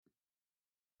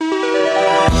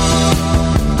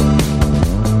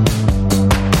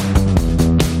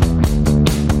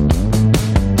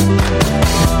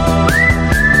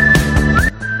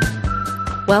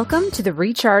Welcome to the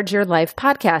Recharge Your Life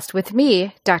podcast with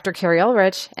me, Dr. Carrie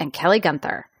Ulrich, and Kelly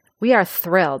Gunther. We are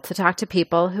thrilled to talk to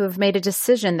people who have made a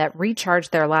decision that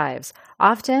recharged their lives.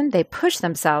 Often, they pushed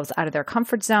themselves out of their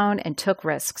comfort zone and took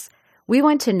risks. We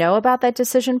want to know about that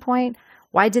decision point.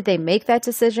 Why did they make that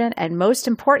decision? And most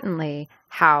importantly,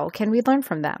 how can we learn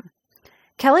from them?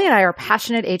 Kelly and I are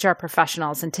passionate HR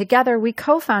professionals, and together we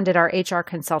co-founded our HR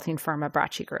consulting firm,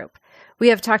 Ep20 Group. We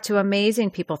have talked to amazing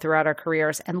people throughout our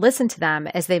careers and listened to them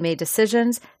as they made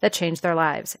decisions that changed their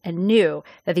lives and knew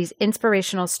that these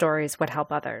inspirational stories would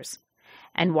help others.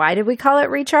 And why did we call it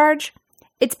Recharge?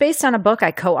 It's based on a book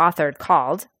I co-authored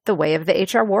called The Way of the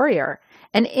HR Warrior.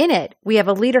 And in it, we have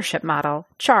a leadership model,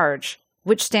 CHARGE,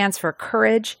 which stands for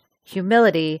courage,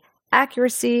 humility,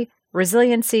 accuracy,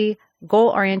 resiliency,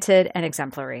 goal-oriented, and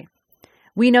exemplary.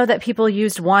 We know that people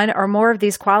used one or more of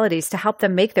these qualities to help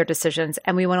them make their decisions,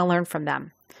 and we want to learn from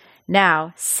them.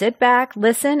 Now, sit back,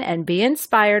 listen, and be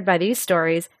inspired by these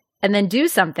stories, and then do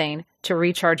something to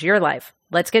recharge your life.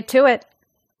 Let's get to it.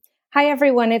 Hi,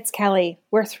 everyone. It's Kelly.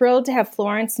 We're thrilled to have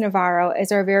Florence Navarro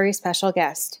as our very special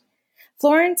guest.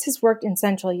 Florence has worked in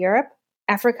Central Europe,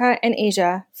 Africa, and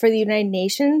Asia for the United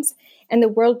Nations and the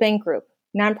World Bank Group,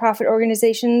 nonprofit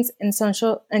organizations, and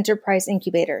social enterprise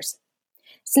incubators.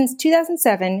 Since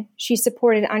 2007, she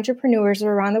supported entrepreneurs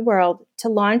around the world to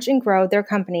launch and grow their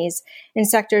companies in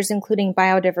sectors including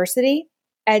biodiversity,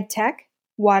 ed tech,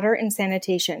 water, and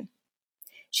sanitation.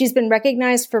 She's been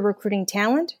recognized for recruiting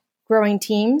talent, growing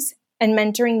teams, and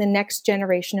mentoring the next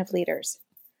generation of leaders.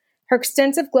 Her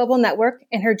extensive global network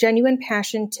and her genuine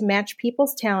passion to match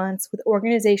people's talents with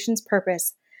organizations'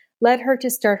 purpose led her to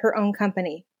start her own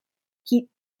company,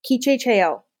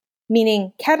 reCHARGED,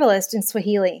 meaning catalyst in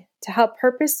Swahili, to help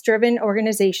purpose-driven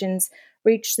organizations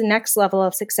reach the next level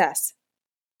of success.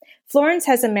 Florence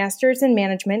has a master's in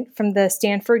management from the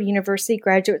Stanford University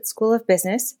Graduate School of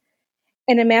Business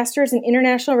and a master's in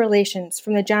international relations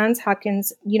from the Johns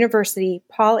Hopkins University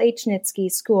Paul H.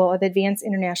 Nitsky School of Advanced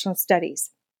International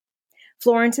Studies.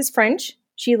 Florence is French.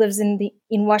 She lives in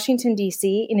Washington,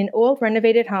 D.C. in an old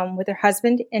renovated home with her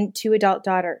husband and 2 adult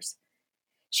daughters.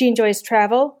 She enjoys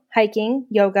travel, hiking,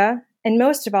 yoga, and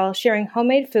most of all, sharing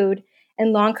homemade food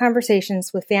and long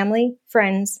conversations with family,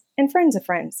 friends, and friends of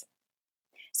friends.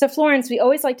 So, Florence, we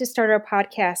always like to start our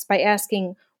podcast by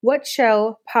asking, what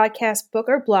show, podcast, book,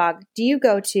 or blog do you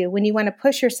go to when you want to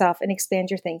push yourself and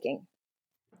expand your thinking?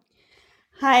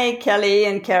 Hi, Kelly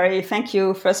and Carrie. Thank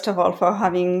you, first of all, for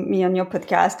having me on your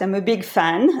podcast. I'm a big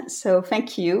fan, so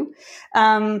thank you.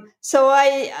 So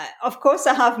I, of course,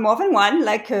 I have more than one,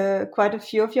 like quite a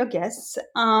few of your guests.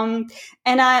 And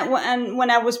when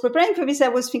I was preparing for this, I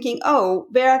was thinking,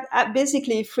 there are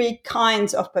basically 3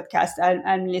 kinds of podcasts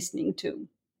I'm listening to.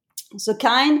 So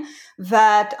kind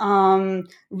that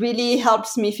really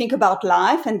helps me think about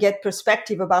life and get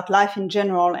perspective about life in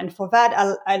general. And for that,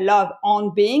 I love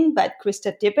On Being by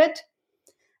Krista Tippett.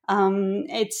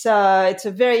 It's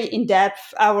a very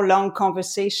in-depth, hour-long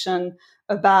conversation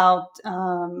about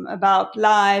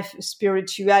life,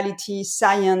 spirituality,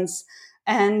 science,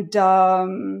 and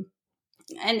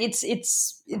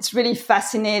it's really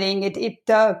fascinating.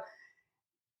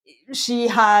 She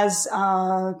has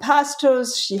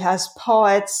pastors, she has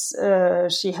poets,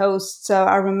 she hosts,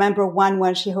 I remember one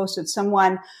when she hosted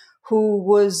someone who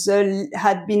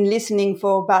had been listening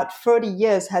for about 30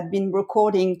 years, had been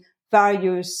recording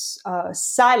various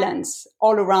silence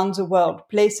all around the world,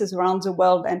 places around the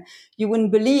world, and you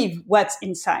wouldn't believe what's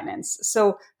in silence.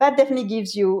 So that definitely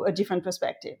gives you a different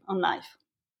perspective on life.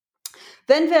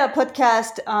 Then there are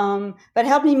podcasts that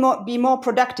help me be more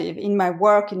productive in my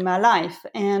work, in my life.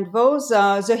 And those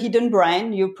are The Hidden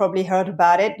Brain. You probably heard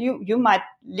about it. You might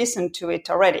listen to it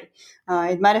already.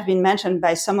 It might have been mentioned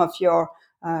by some of your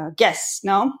guests,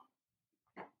 no?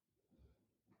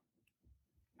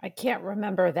 I can't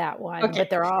remember that one, Okay. but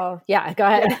they're all, yeah, go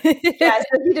ahead. Yeah, it's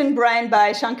The Hidden Brain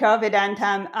by Shankar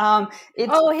Vedantam.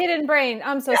 Hidden Brain.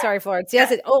 I'm so sorry, Florence.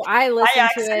 Yes, I listened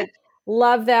to it.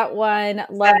 Love that one.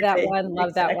 Love that one.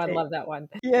 Love that one. Love that one.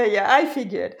 Yeah, I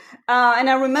figured. And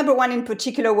I remember one in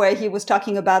particular where he was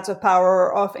talking about the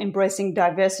power of embracing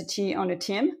diversity on a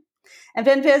team. And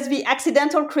then there's The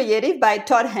Accidental Creative by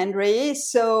Todd Henry.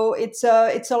 So it's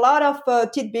a lot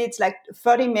of tidbits, like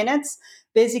 30 minutes,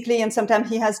 basically. And sometimes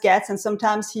he has guests, and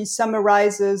sometimes he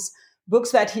summarizes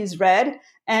books that he's read.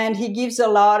 And he gives a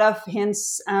lot of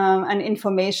hints and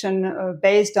information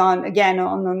based on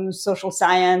social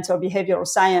science or behavioral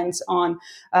science on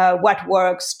what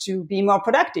works to be more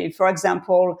productive. For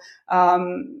example,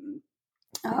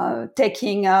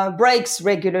 taking breaks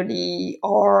regularly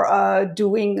or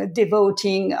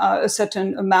devoting a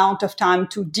certain amount of time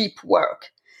to deep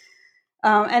work.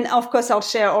 And of course, I'll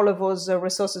share all of those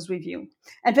resources with you.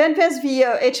 And then there's the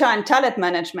HR and talent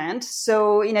management.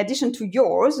 So in addition to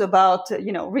yours about,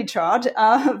 Recharge,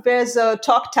 there's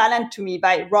Talk Talent to Me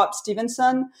by Rob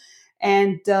Stevenson.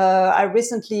 And I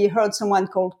recently heard someone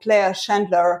called Claire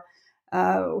Chandler,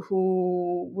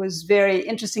 who was very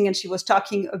interesting. And she was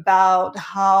talking about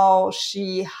how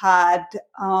she had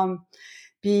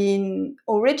been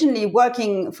originally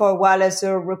working for a while as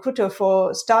a recruiter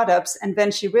for startups. And then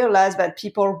she realized that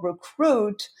people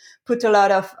put a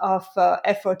lot of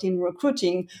effort in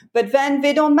recruiting, but then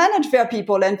they don't manage their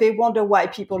people and they wonder why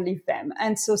people leave them.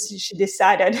 And so she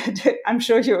decided, I'm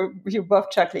sure you're both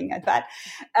chuckling at that.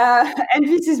 And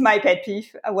this is my pet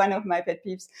peeve, one of my pet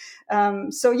peeves.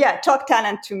 Talk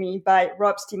Talent to Me by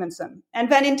Rob Stevenson.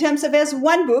 And then in terms of, there's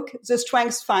one book, The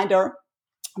Strengths Finder,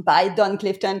 by Don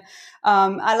Clifton.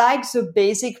 I like the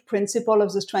basic principle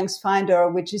of the Strengths Finder,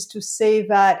 which is to say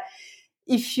that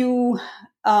if you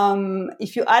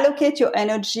allocate your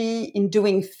energy in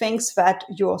doing things that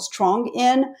you're strong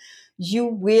in, you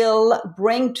will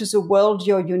bring to the world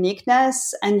your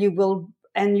uniqueness, and you will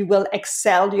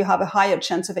excel. You have a higher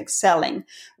chance of excelling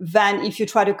than if you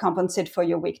try to compensate for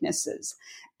your weaknesses.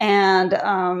 And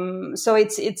so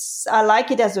I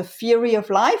like it as a theory of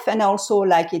life, and also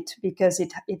like it because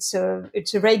it's a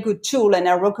very good tool, and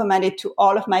I recommend it to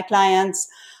all of my clients,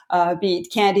 be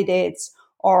it candidates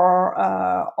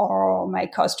or my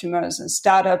customers and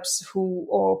startups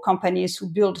or companies who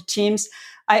build teams.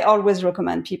 I always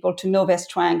recommend people to know their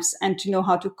strengths and to know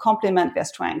how to complement their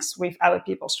strengths with other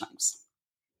people's strengths.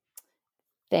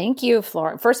 Thank you,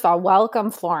 Florence. First of all,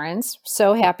 welcome, Florence.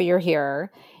 So happy you're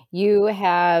here. You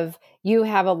have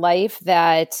a life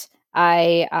that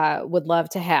I would love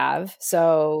to have.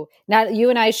 So not you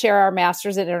and I share our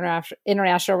masters in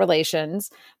international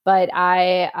relations, but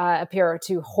I appear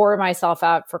to whore myself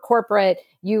out for corporate.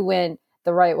 You went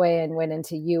the right way and went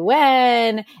into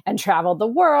UN and traveled the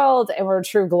world, and we're a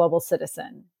true global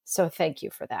citizen. So thank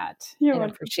you for that. I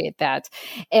appreciate that.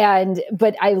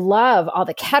 But I love all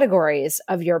the categories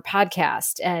of your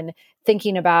podcast and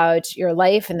thinking about your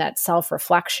life and that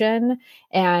self-reflection.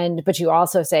 But you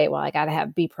also say, well, I got to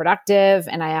be productive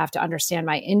and I have to understand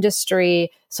my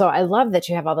industry. So I love that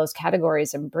you have all those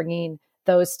categories and bringing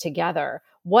those together.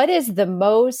 What is the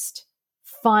most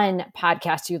fun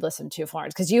podcast you listen to,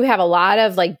 Florence? Because you have a lot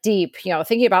of deep,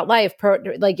 thinking about life,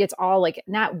 it's all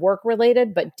not work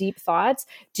related, but deep thoughts.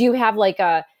 Do you have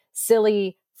a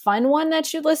silly fun one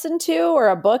that you listen to, or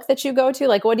a book that you go to?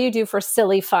 What do you do for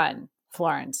silly fun,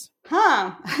 Florence?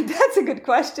 That's a good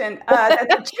question.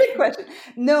 That's a trick question.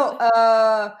 No,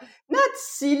 not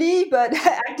silly, but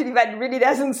actually that really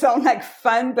doesn't sound like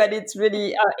fun, but it's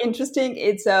really interesting.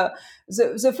 It's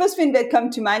the first thing that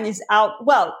comes to mind is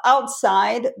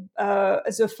Outside,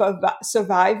 the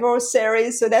Survivor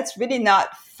series. So that's really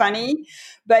not funny,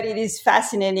 but it is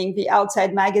fascinating. The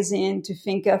Outside magazine, to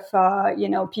think of,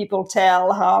 people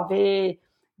tell how they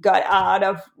got out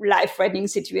of life-threatening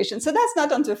situations. So that's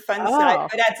not on the fun side,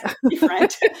 but that's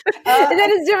different. That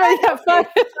is different. Yeah, fun.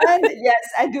 Yes,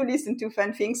 I do listen to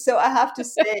fun things. So I have to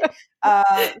say,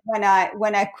 when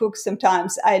I cook,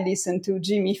 sometimes I listen to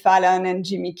Jimmy Fallon and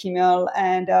Jimmy Kimmel,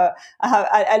 and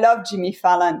I love Jimmy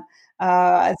Fallon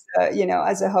as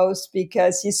a host,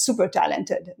 because he's super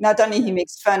talented. Not only he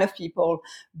makes fun of people,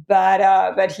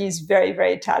 but he's very,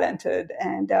 very talented,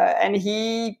 and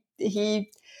he's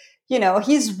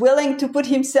willing to put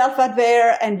himself out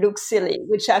there and look silly,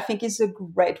 which I think is a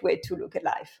great way to look at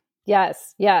life.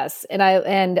 Yes.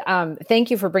 And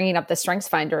thank you for bringing up the Strengths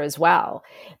Finder as well,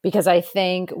 because I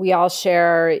think we all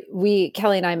share.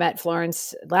 Kelly and I met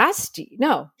Florence last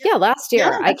year. Yeah,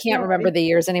 I can't remember the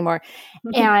years anymore,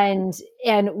 and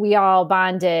we all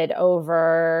bonded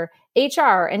over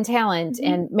HR and talent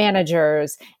and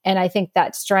managers, and I think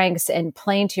that strengths and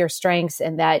playing to your strengths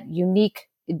and that unique.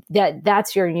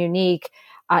 That's your unique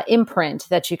imprint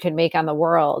that you can make on the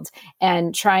world,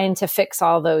 and trying to fix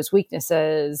all those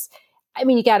weaknesses. I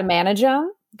mean, you got to manage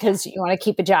them because you want to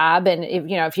keep a job. And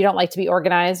if you don't like to be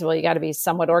organized, well, you got to be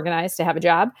somewhat organized to have a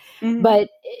job. But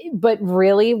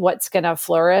really what's going to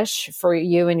flourish for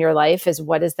you in your life is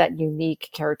what is that unique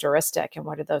characteristic and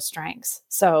what are those strengths?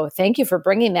 So thank you for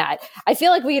bringing that. I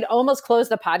feel like we could almost close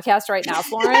the podcast right now,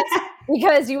 Florence,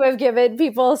 because you have given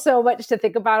people so much to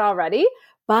think about already.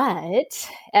 But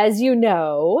as you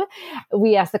know,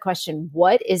 we ask the question,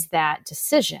 what is that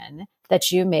decision that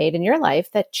you made in your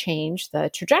life that changed the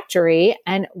trajectory?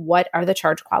 And what are the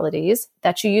charge qualities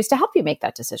that you use to help you make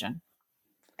that decision?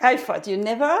 I thought you'd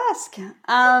never ask.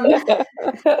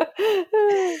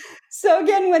 So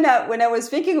again, when I was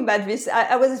thinking about this,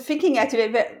 I was thinking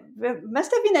actually there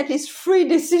must have been at least 3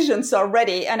 decisions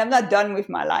already, and I'm not done with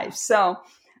my life. So,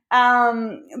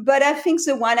 but I think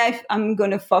the one I'm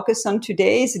going to focus on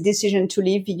today is the decision to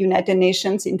leave the United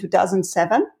Nations in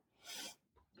 2007.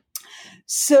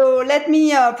 So let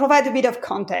me provide a bit of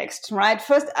context, right?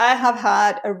 First, I have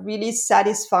had a really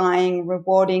satisfying,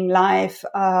 rewarding life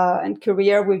and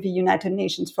career with the United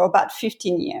Nations for about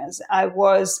 15 years. I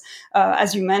was,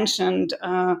 as you mentioned,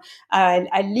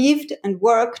 I lived and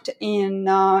worked in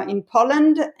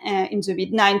Poland in the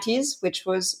mid-90s, which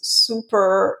was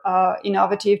super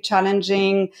innovative,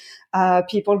 challenging,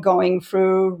 people going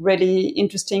through really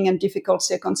interesting and difficult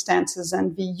circumstances,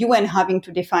 and the UN having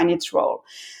to define its role.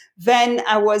 Then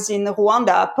I was in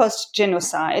Rwanda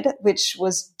post-genocide, which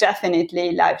was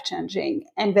definitely life-changing.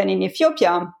 And then in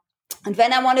Ethiopia. And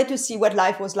then I wanted to see what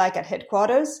life was like at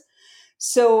headquarters.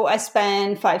 So I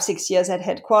spent 5-6 years at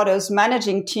headquarters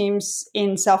managing teams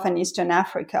in South and Eastern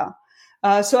Africa.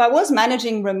 So I was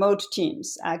managing remote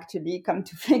teams, actually, come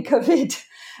to think of it,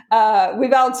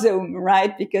 without Zoom,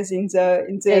 right? Because in the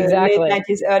Exactly. late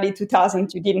 90s, early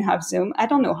 2000s, you didn't have Zoom. I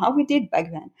don't know how we did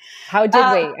back then. How did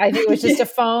we? I think it was just a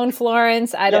phone,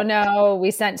 Florence. I don't know.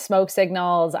 We sent smoke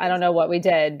signals. I don't know what we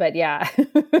did, but yeah.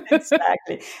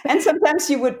 Exactly. And sometimes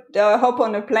you would hop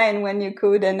on a plane when you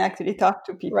could and actually talk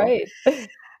to people. Right.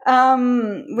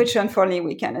 Which unfortunately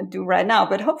we cannot do right now,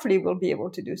 but hopefully we'll be able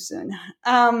to do soon.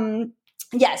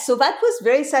 Yeah, so that was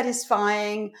very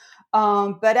satisfying.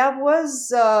 But I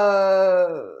was,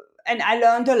 and I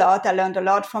learned a lot. I learned a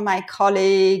lot from my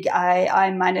colleague. I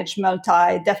managed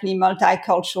definitely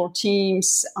multicultural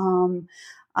teams.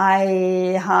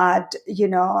 I had,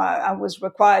 I was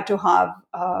required to have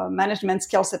management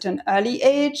skills at an early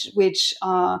age, which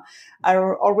I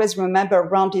always remember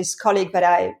around this colleague that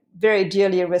I very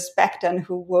dearly respect and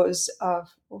who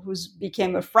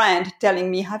became a friend, telling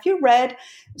me, "Have you read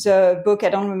the book?" I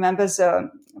don't remember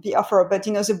the author, but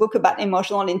the book about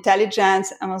emotional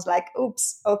intelligence. I was like,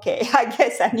 "Oops, okay, I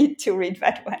guess I need to read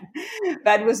that one."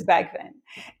 That was back then.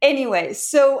 Anyway,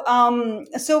 so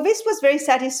this was very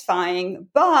satisfying,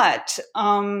 but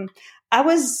I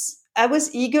was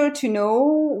eager to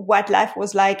know what life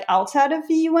was like outside of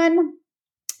the UN.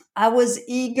 I was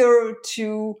eager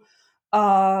to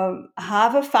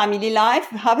have a family life,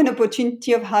 have an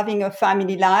opportunity of having a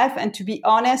family life. And to be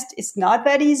honest, it's not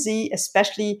that easy,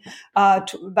 especially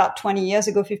about 20 years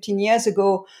ago, 15 years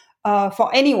ago,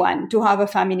 for anyone to have a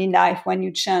family life when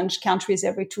you change countries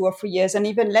every 2 or 3 years, and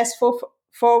even less for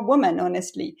women,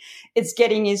 honestly. It's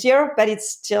getting easier, but it's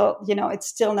still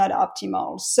not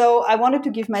optimal. So I wanted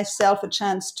to give myself a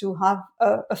chance to have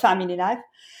a family life.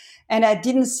 And I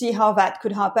didn't see how that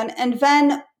could happen. And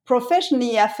then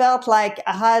professionally, I felt like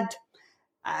I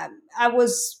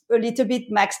was a little bit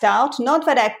maxed out. Not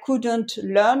that I couldn't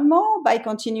learn more by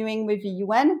continuing with the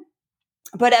UN,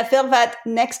 but I felt that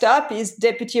next up is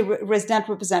deputy resident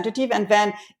representative. And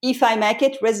then if I make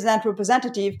it, resident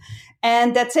representative.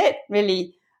 And that's it,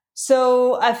 really.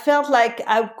 So I felt like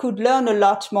I could learn a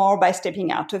lot more by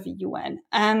stepping out of the UN.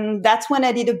 And that's when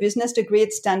I did a business degree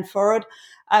at Stanford.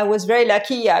 I was very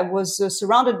lucky. I was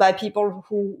surrounded by people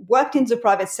who worked in the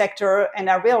private sector, and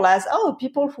I realized,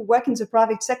 people who work in the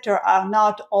private sector are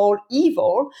not all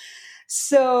evil.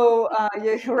 So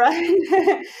you're right.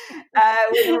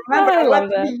 Remember, I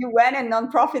worked in the UN and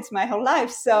nonprofits my whole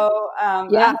life, so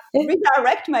I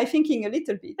redirect my thinking a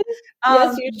little bit.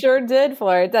 Yes, you sure did,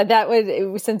 Florence. That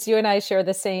would, since you and I share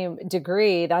the same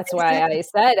degree, that's why I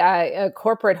said a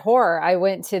corporate whore. I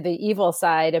went to the evil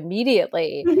side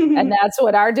immediately, and that's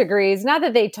what our degrees. Not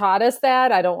that they taught us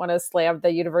that. I don't want to slam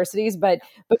the universities, but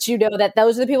that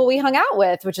those are the people we hung out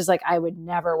with, which is like I would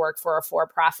never work for a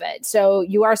for-profit. So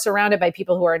you are surrounded by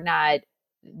people who are not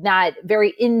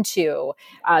very into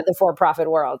the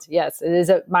for-profit world. Yes, it is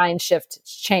a mind shift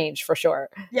change for sure.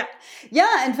 Yeah.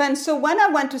 And then, so when I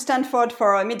went to Stanford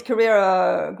for a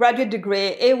mid-career graduate degree,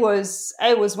 it was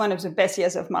one of the best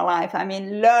years of my life. I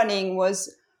mean, learning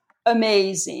was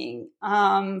amazing.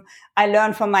 I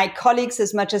learned from my colleagues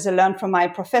as much as I learned from my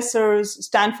professors.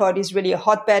 Stanford is really a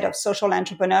hotbed of social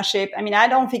entrepreneurship. I mean, I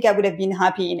don't think I would have been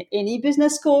happy in any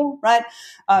business school, right?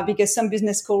 Because some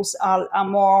business schools are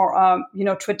more,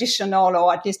 traditional,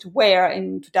 or at least were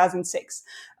in 2006.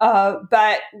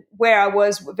 But where I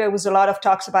was, there was a lot of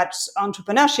talks about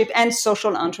entrepreneurship and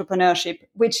social entrepreneurship,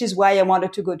 which is why I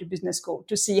wanted to go to business school,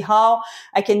 to see how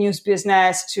I can use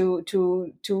business to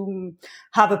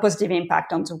have a positive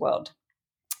impact on the world.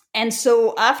 And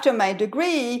so after my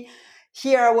degree,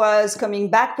 here I was coming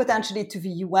back potentially to the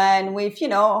UN with,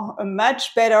 a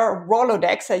much better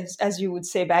Rolodex, as you would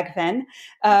say back then,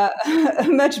 a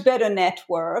much better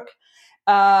network,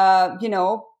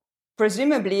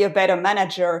 presumably a better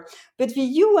manager. But the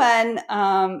UN,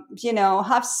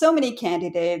 have so many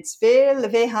candidates.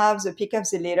 They have the pick of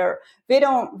the litter. They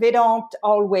don't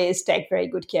always take very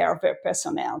good care of their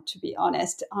personnel, to be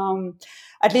honest.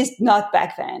 At least not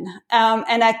back then.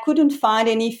 And I couldn't find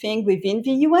anything within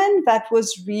the UN that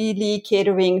was really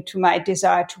catering to my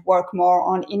desire to work more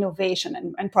on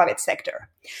innovation and private sector.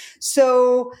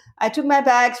 So I took my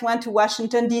bags, went to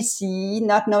Washington, D.C.,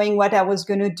 not knowing what I was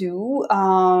going to do.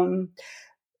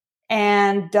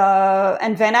 And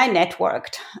then I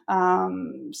networked.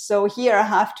 So here I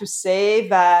have to say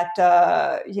that,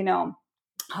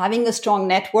 having a strong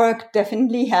network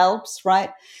definitely helps, right?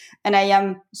 And I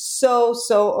am so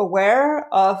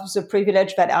aware of the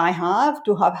privilege that I have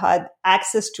to have had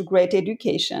access to great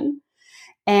education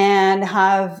and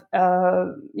have,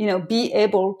 be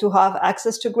able to have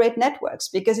access to great networks,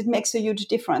 because it makes a huge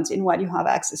difference in what you have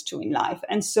access to in life.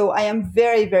 And so I am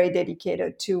very, very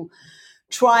dedicated to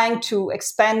trying to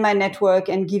expand my network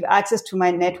and give access to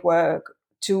my network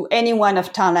to anyone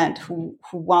of talent who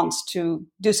wants to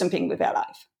do something with their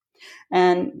life.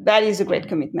 And that is a great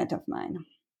commitment of mine.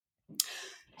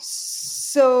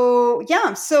 So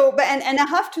I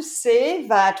have to say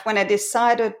that when I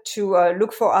decided to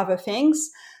look for other things,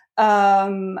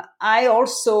 I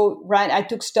also, I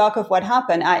took stock of what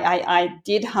happened. I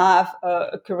did have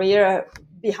a career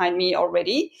behind me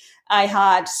already. I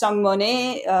had some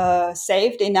money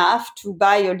saved enough to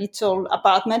buy a little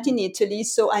apartment in Italy.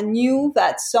 So I knew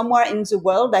that somewhere in the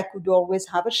world I could always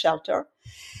have a shelter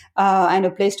and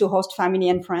a place to host family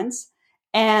and friends.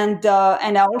 And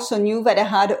I also knew that I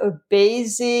had a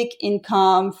basic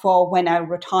income for when I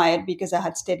retired, because I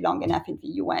had stayed long enough in the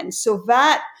UN. So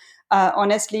that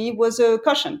honestly was a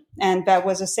cushion, and that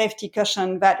was a safety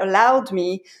cushion that allowed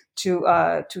me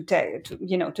to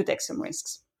take some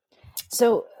risks.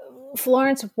 So,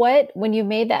 Florence, when you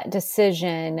made that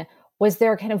decision, was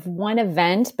there kind of one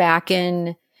event back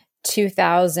in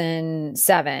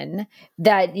 2007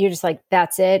 that you're just like,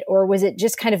 that's it? Or was it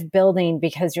just kind of building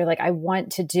because you're like, I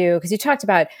want to do, because you talked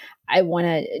about, I want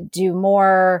to do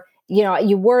more,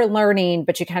 you were learning,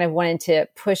 but you kind of wanted to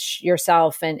push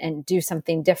yourself and do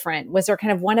something different. Was there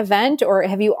kind of one event, or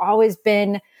have you always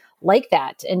been like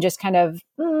that and just kind of,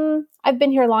 I've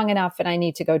been here long enough and I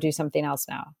need to go do something else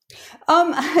now?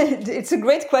 It's a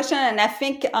great question. And I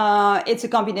think it's a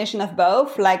combination of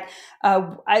both. Like,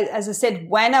 as I said,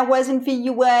 when I was in the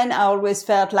UN, I always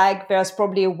felt like there's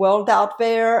probably a world out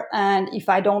there. And if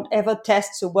I don't ever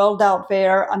test the world out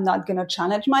there, I'm not going to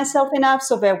challenge myself enough.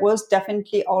 So there was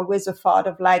definitely always a thought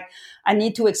of like, I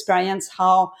need to experience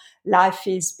how life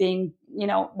is being,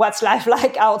 what's life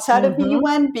like outside of the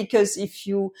UN? Because if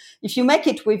you make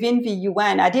it within the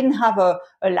UN, I didn't have a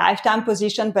lifetime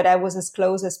position, but I was as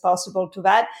close as possible to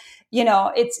that.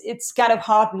 It's kind of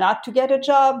hard not to get a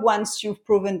job once you've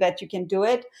proven that you can do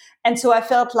it. And so I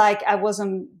felt like I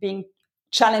wasn't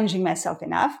challenging myself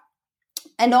enough.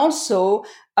 And also,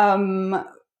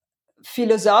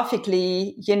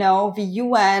 philosophically, the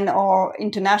UN or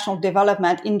international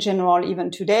development in general,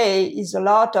 even today, is a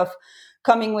lot of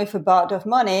coming with a pot of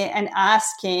money and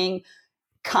asking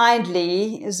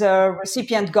kindly the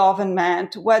recipient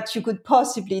government what you could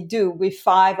possibly do with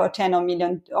 $5 or $10 or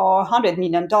million or $100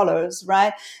 million,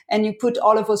 right? And you put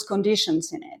all of those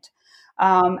conditions in it.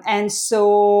 And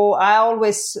so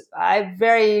I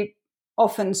very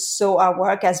often saw our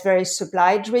work as very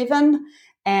supply driven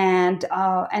and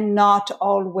not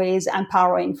always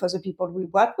empowering for the people we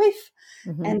work with.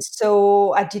 Mm-hmm. And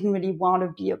so I didn't really want to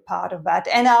be a part of that.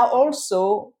 And I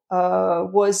also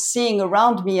was seeing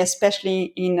around me,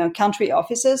 especially in country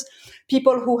offices,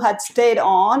 people who had stayed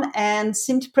on and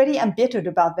seemed pretty embittered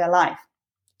about their life.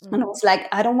 Mm-hmm. And I was like,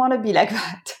 I don't want to be like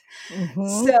that.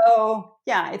 Mm-hmm. So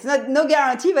yeah, it's no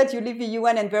guarantee that you leave the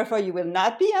UN and therefore you will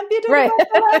not be embittered about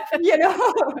your life,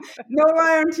 no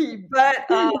guarantee. But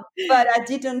I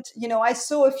didn't, I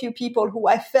saw a few people who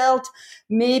I felt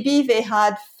maybe they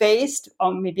had faced,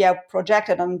 or maybe I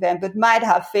projected on them, but might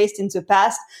have faced in the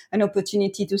past an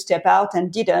opportunity to step out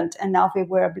and didn't. And now they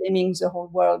were blaming the whole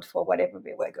world for whatever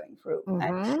they were going through. Mm-hmm.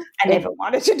 And I never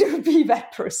wanted to be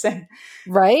that person.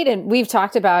 Right. And we've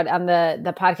talked about on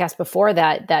the podcast before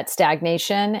that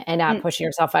stagnation and not pushing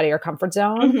yourself out of your comfort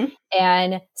zone. Mm-hmm.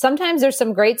 And sometimes there's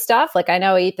some great stuff. Like I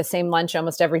know I eat the same lunch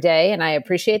almost every day and I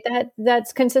appreciate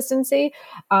that's consistency.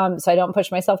 So I don't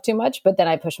push myself too much, but then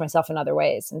I push myself in other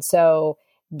ways. And so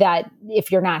that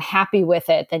if you're not happy with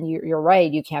it, then you're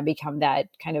right. You can become that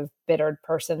kind of bittered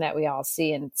person that we all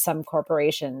see in some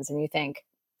corporations. And you think,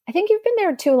 I think you've been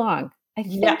there too long. I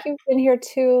think you've been here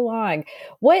too long.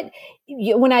 When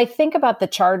I think about the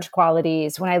charge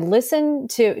qualities, when I listen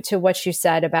to what you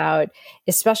said about,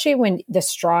 especially when the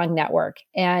strong network,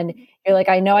 and you're like,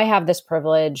 I know I have this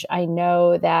privilege. I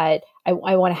know that I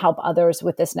want to help others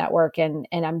with this network, and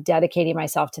I'm dedicating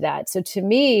myself to that. So to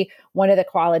me, one of the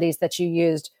qualities that you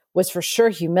used was for sure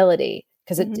humility,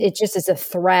 because it just is a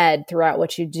thread throughout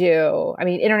what you do. I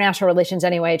mean, international relations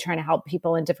anyway, trying to help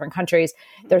people in different countries.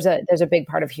 There's a big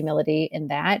part of humility in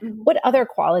that. What other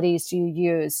qualities do you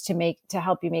use to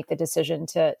help you make the decision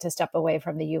to step away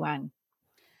from the UN?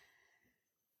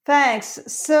 Thanks.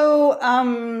 So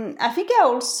I think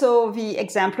also the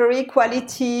exemplary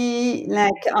quality,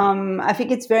 I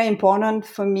think it's very important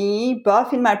for me,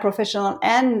 both in my professional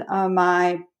and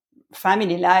my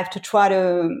family life, to try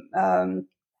to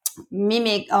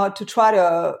mimic or to try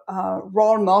to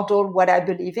role model what I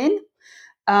believe in.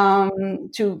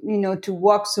 To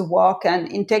walk the walk,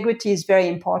 and integrity is very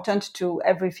important to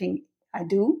everything I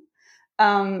do.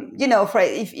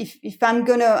 If I'm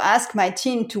going to ask my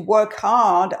team to work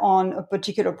hard on a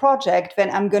particular project, then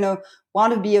I'm going to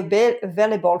want to be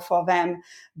available for them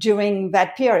during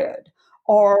that period.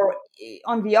 Or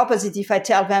on the opposite, if I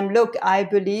tell them, look, I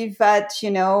believe that,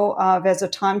 there's a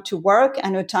time to work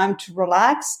and a time to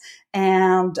relax.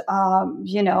 And, I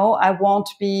won't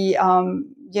be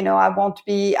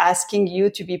asking you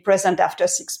to be present after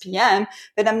 6 p.m.,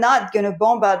 but I'm not going to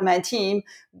bombard my team,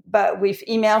 but with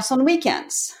emails on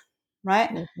weekends, right?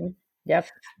 Mm-hmm. Yep.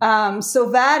 So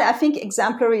that, I think,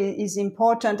 exemplary is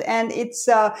important. And it's,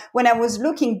 when I was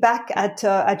looking back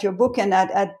at your book and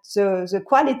at the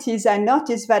qualities, I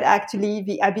noticed that actually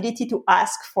the ability to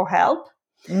ask for help,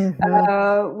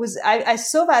 I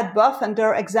saw that both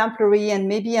under exemplary and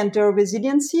maybe under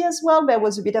resiliency as well. There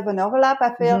was a bit of an overlap,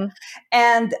 I feel.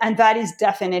 And that is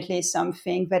definitely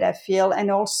something that I feel. And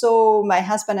also my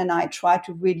husband and I try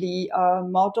to really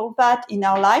model that in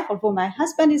our life, although my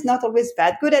husband is not always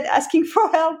that good at asking for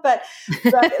help, but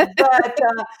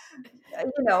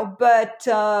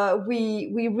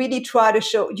we really try to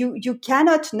show you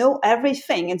cannot know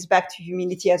everything. It's back to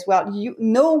humility as well.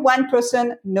 No one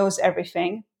person knows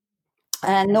everything,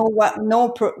 and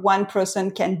one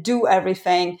person can do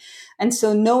everything. And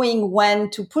so knowing when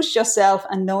to push yourself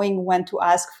and knowing when to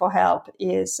ask for help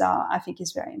is, I think,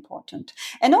 is very important.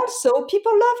 And also,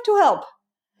 people love to help.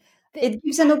 It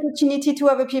gives an opportunity to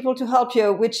other people to help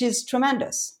you, which is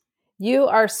tremendous. You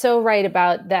are so right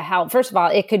about the help. First of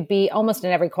all, it could be almost in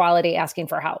every quality asking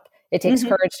for help. It takes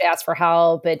courage to ask for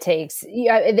help.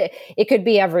 It could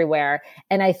be everywhere.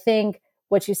 And I think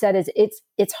what you said is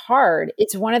it's hard.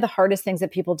 It's one of the hardest things that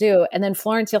people do. And then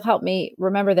Florence, you'll help me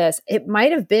remember this. It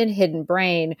might have been Hidden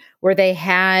Brain where they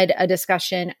had a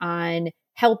discussion on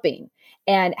helping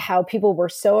and how people were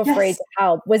so afraid to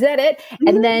help. Was that it?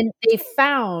 And then they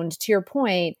found, to your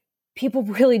point, people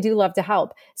really do love to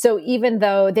help. So even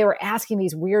though they were asking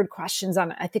these weird questions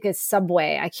on, I think it's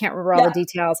Subway, I can't remember all the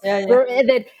details,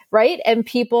 right? And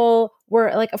people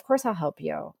were like, of course I'll help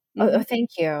you. Oh,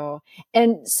 thank you.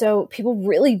 And so people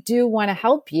really do want to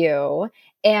help you.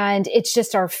 And it's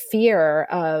just our fear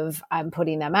of, I'm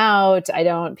putting them out.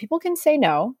 People can say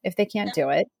no if they can't do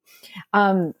it.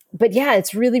 But yeah,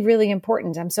 it's really, really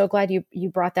important. I'm so glad you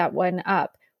brought that one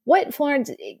up. What, Florence,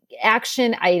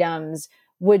 action items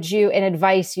and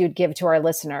advice you'd give to our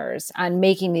listeners on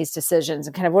making these decisions,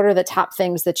 and kind of what are the top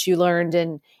things that you learned,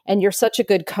 and you're such a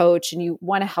good coach and you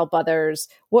want to help others.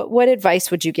 What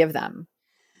advice would you give them?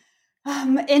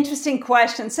 Interesting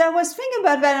question. So I was thinking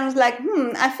about that and I was like,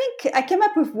 I think I came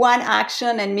up with one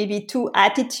action and maybe two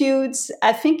attitudes.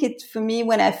 I think for me,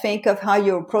 when I think of how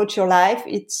you approach your life,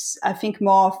 it's, I think,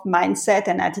 more of mindset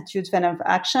and attitudes than of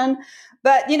action.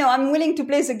 But, I'm willing to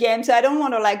play the game, so I don't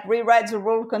want to rewrite the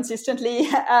rule consistently.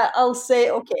 I'll say,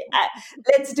 okay,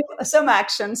 let's do some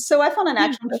actions. So I found an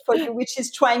action for you, which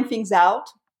is trying things out.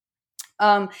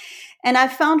 And I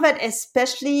found that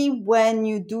especially when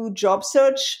you do job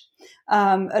search,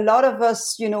 a lot of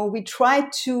us, we try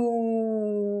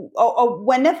to, or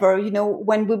whenever,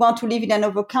 when we want to live in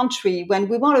another country, when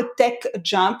we want to take a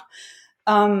jump,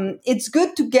 it's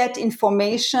good to get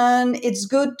information. It's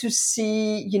good to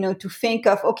see, to think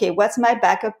of, okay, what's my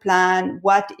backup plan?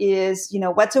 What's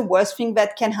the worst thing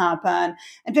that can happen?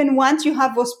 And then once you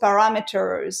have those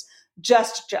parameters,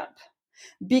 just jump.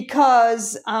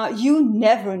 Because you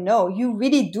never know. You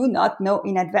really do not know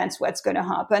in advance what's going to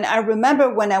happen. I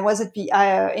remember when I was at the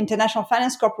International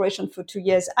Finance Corporation for 2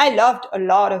 years, I loved a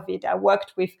lot of it. I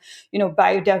worked with,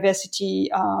 biodiversity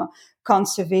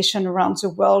conservation around the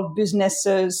world,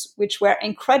 businesses, which were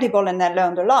incredible, and I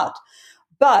learned a lot.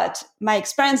 But my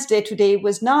experience day to day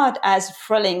was not as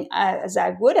thrilling as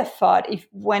I would have thought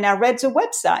when I read the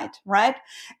website, right?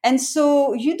 And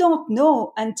so you don't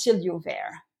know until you're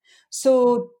there.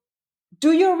 So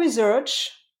do your research,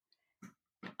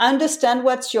 understand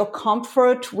what's your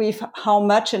comfort with how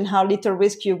much and how little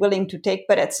risk you're willing to take.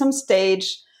 But at some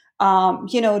stage,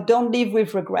 don't live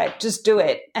with regret. Just do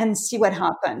it and see what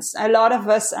happens. A lot of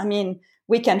us,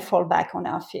 we can fall back on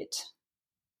our feet.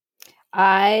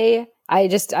 I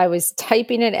was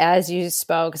typing it as you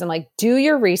spoke because I'm like, do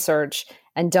your research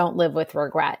and don't live with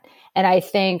regret. And I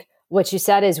think what you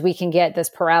said is we can get this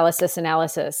paralysis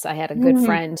analysis. I had a good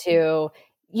friend who,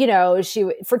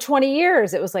 for 20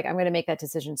 years, it was like, I'm going to make that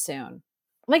decision soon. I'm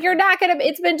like,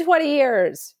 it's been 20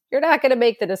 years. You're not going to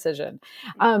make the decision.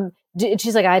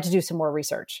 She's like, I had to do some more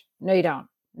research. No, you don't.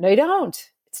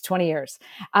 It's 20 years.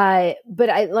 But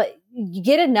you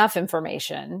get enough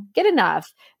information,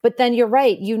 but then you're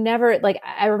right. You never,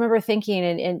 I remember thinking,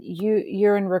 and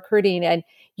you're in recruiting, and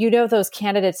those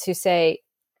candidates who say,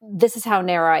 this is how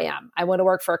narrow I am. I want to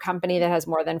work for a company that has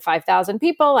more than 5,000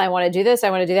 people. I want to do this. I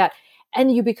want to do that.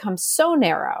 And you become so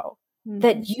narrow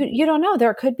that you don't know.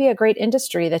 There could be a great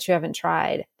industry that you haven't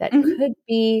tried that could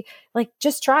be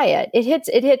just try it. It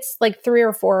hits like 3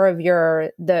 or 4 of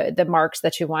the marks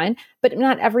that you want, but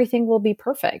not everything will be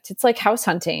perfect. It's like house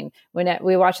hunting. When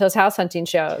we watch those house hunting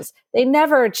shows, they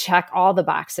never check all the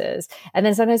boxes. And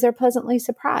then sometimes they're pleasantly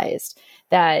surprised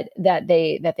that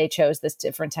they chose this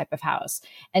different type of house.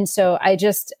 And so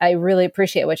I really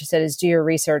appreciate what you said is do your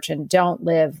research and don't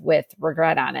live with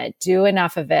regret on it. Do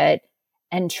enough of it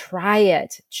and try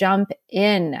it. Jump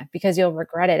in because you'll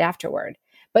regret it afterward.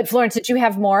 But Florence, did you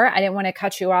have more? I didn't want to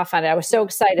cut you off on it. I was so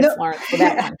excited, Florence, for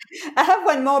that one. I have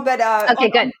one more, but okay,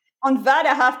 good. On that,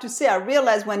 I have to say, I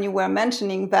realized when you were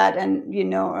mentioning that and,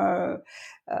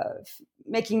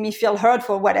 making me feel hurt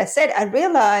for what I said, I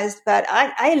realized that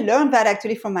I learned that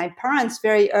actually from my parents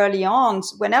very early on.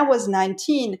 When I was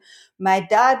 19, my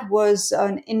dad was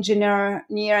an engineer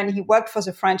and he worked for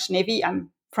the French Navy.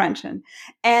 I'm French,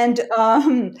 and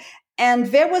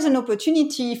there was an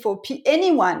opportunity for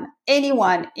anyone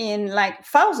in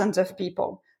thousands of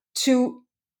people to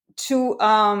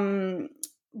go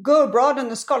abroad on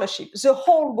a scholarship. The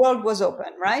whole world was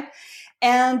open, right?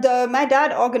 And my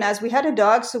dad organized. We had a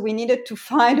dog, so we needed to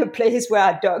find a place where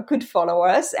our dog could follow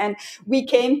us, and we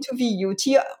came to the UT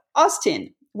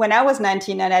Austin when I was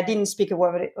 19, and I didn't speak a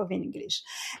word of English,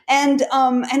 and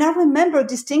I remember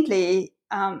distinctly.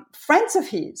 Friends of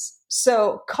his,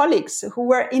 so colleagues who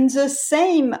were in the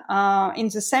same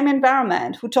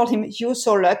environment, who told him, "You're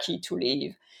so lucky to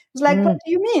live." He was like, "What do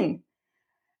you mean?"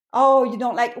 "Oh, you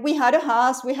don't we had a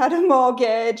house, we had a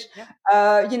mortgage.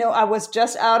 Yeah. I was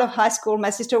just out of high school. My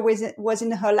sister was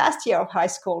in her last year of high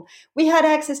school. We had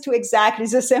access to exactly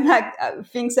the same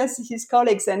things as his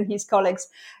colleagues, and his colleagues,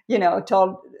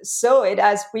 saw it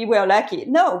as we were lucky.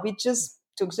 No, we just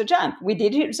took the jump. We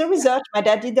did the research. My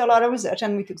dad did a lot of research,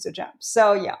 and we took the jump.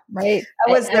 So yeah, right.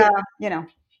 I was,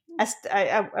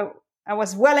 I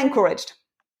was well encouraged.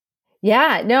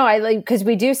 Yeah, no, because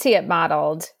we do see it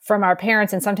modeled from our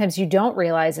parents, and sometimes you don't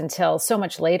realize until so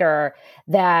much later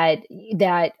that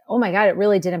oh my God, it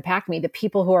really did impact me. The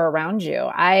people who are around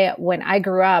you. When I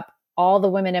grew up, all the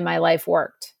women in my life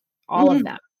worked. All of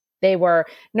them. They were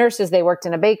nurses. They worked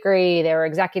in a bakery. They were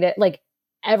executive.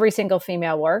 Every single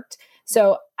female worked.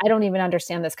 So I don't even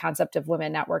understand this concept of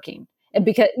women not working. And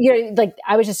because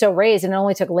I was just so raised, and it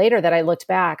only took later that I looked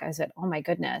back. I said, "Oh my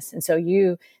goodness!" And so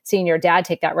you seeing your dad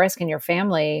take that risk in your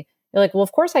family, you're like, "Well,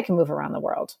 of course I can move around the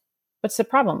world. What's the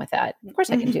problem with that? Of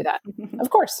course I can do that. Of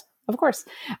course."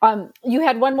 You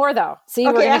had one more though. See,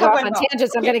 we're going to go off on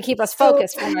tangents. I'm going to keep us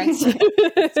focused.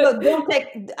 So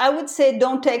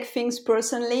don't take things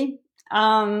personally.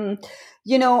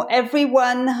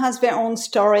 Everyone has their own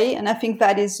story, and I think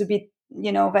that is a bit.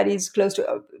 That is close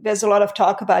to, there's a lot of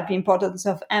talk about the importance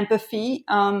of empathy.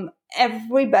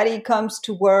 Everybody comes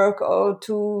to work or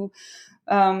to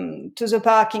the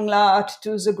parking lot,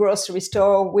 to the grocery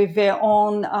store with their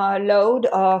own load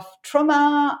of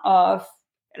trauma, of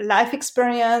life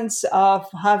experience,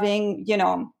 of having,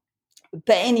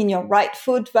 pain in your right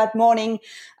foot that morning.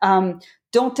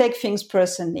 Don't take things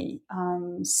personally.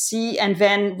 See, and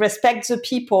then respect the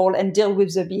people and deal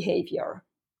with the behavior.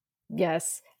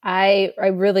 Yes. I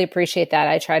really appreciate that.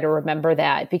 I try to remember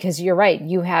that because you're right.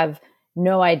 You have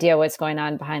no idea what's going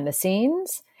on behind the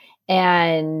scenes.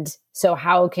 And so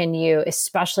how can you,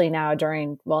 especially now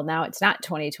now it's not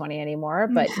 2020 anymore,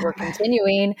 but we're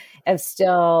continuing of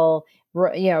still,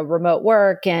 remote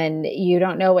work, and you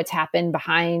don't know what's happened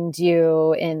behind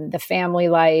you in the family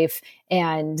life.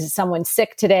 and someone's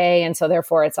sick today. And so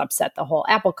therefore it's upset the whole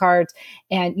apple cart,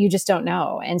 and you just don't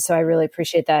know. And so I really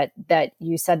appreciate that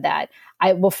you said that.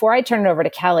 Before I turn it over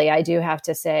to Kelly, I do have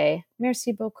to say,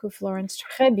 merci beaucoup, Florence.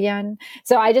 Très bien.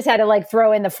 So I just had to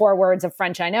throw in the 4 words of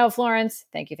French I know, Florence.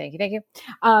 Thank you.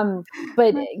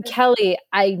 But Kelly,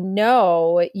 I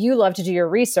know you love to do your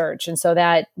research. And so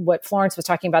that what Florence was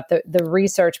talking about, the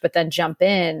research, but then jump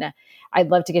in, I'd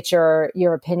love to get your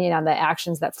opinion on the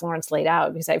actions that Florence laid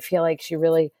out, because I feel like she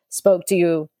really spoke to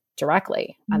you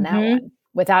directly on that one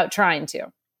without trying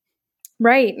to.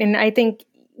 Right. And I think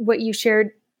what you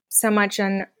shared so much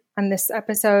on this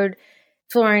episode,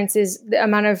 Florence, is the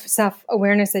amount of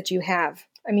self-awareness that you have.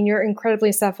 I mean, you're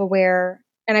incredibly self-aware.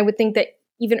 And I would think that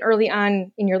even early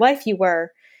on in your life you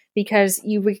were, because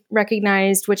you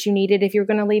recognized what you needed. If you were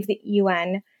going to leave the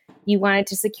UN, you wanted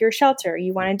to secure shelter.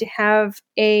 You wanted to have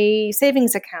a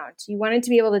savings account. You wanted to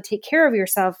be able to take care of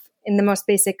yourself in the most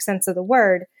basic sense of the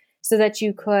word, so that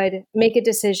you could make a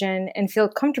decision and feel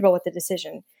comfortable with the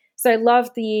decision. So I love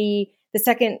the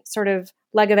second sort of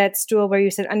leg of that stool where you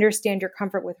said, understand your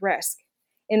comfort with risk,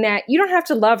 in that you don't have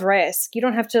to love risk. You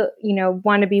don't have to,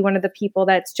 want to be one of the people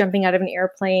that's jumping out of an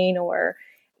airplane or,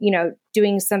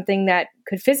 doing something that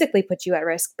could physically put you at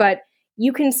risk, but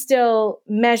you can still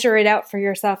measure it out for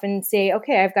yourself and say,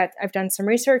 okay, I've done some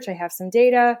research. I have some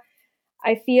data.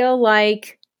 I feel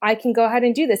like I can go ahead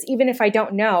and do this, even if I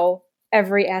don't know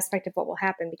every aspect of what will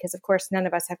happen, because of course, none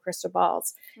of us have crystal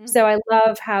balls. Mm-hmm. So I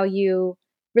love how you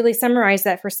really summarize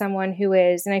that for someone who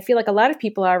is, and I feel like a lot of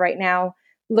people are right now,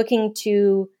 looking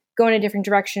to go in a different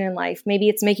direction in life. Maybe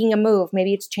it's making a move.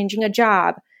 Maybe it's changing a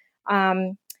job.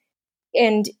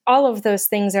 And all of those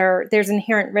things there's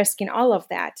inherent risk in all of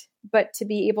that. But to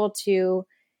be able to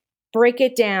break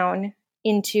it down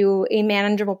into a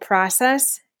manageable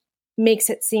process makes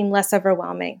it seem less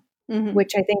overwhelming,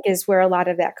 which I think is where a lot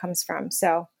of that comes from.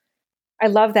 So I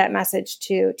love that message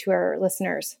to our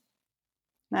listeners.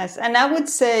 Nice. And I would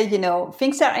say,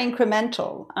 things are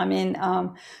incremental. I mean,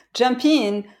 jump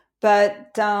in,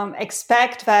 but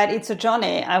expect that it's a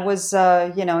journey. I was,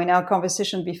 in our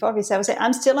conversation before this, I would say,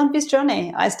 I'm still on this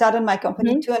journey. I started my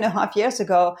company 2.5 years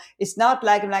ago. It's not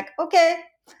like I'm like, okay,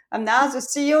 I'm now the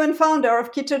CEO and founder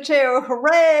of Keto.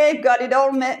 Hooray, got it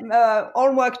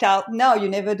all worked out. No, you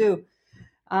never do.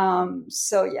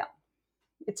 So yeah,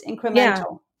 it's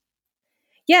incremental.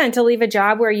 Yeah, and to leave a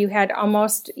job where you had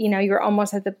almost, you were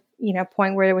almost at the,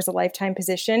 point where there was a lifetime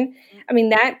position. I mean,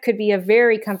 that could be a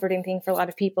very comforting thing for a lot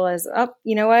of people is, oh,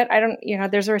 you know what? I don't,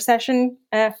 there's a recession,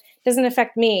 doesn't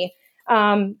affect me.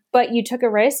 But you took a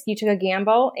risk, you took a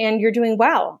gamble, and you're doing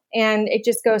well. And it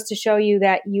just goes to show you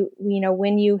that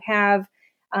when you have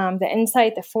the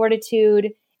insight, the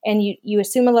fortitude, and you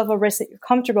assume a level of risk that you're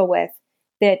comfortable with,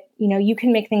 that, you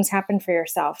can make things happen for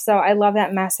yourself. So I love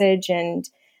that message. And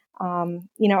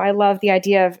I love the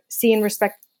idea of see and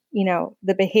respect,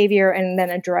 the behavior and then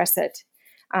address it.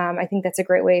 I think that's a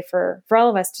great way for all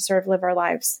of us to sort of live our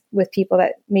lives with people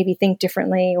that maybe think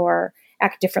differently or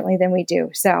act differently than we do.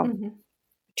 So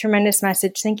tremendous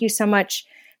message. Thank you so much,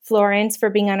 Florence, for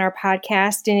being on our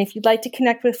podcast. And if you'd like to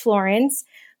connect with Florence,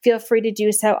 feel free to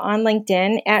do so on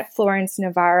LinkedIn at Florence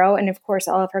Navarro. And of course,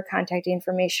 all of her contact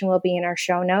information will be in our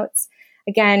show notes.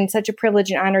 Again, such a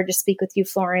privilege and honor to speak with you,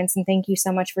 Florence, and thank you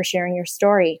so much for sharing your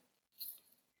story.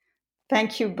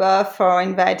 Thank you both for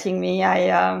inviting me.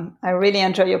 I really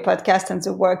enjoy your podcast and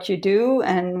the work you do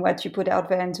and what you put out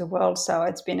there in the world. So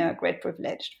it's been a great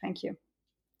privilege. Thank you.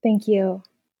 Thank you.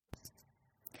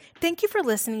 Thank you for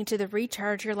listening to the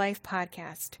Recharge Your Life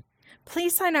podcast.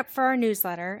 Please sign up for our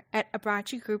newsletter at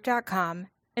abrachigroup.com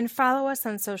and follow us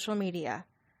on social media.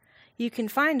 You can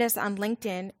find us on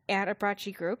LinkedIn at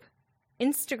Abrachi Group,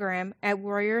 Instagram at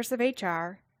Warriors of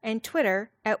HR, and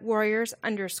Twitter at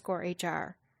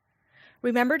Warriors_HR.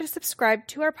 Remember to subscribe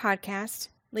to our podcast,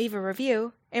 leave a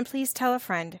review, and please tell a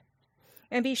friend.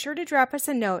 And be sure to drop us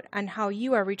a note on how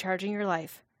you are recharging your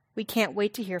life. We can't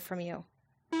wait to hear from you.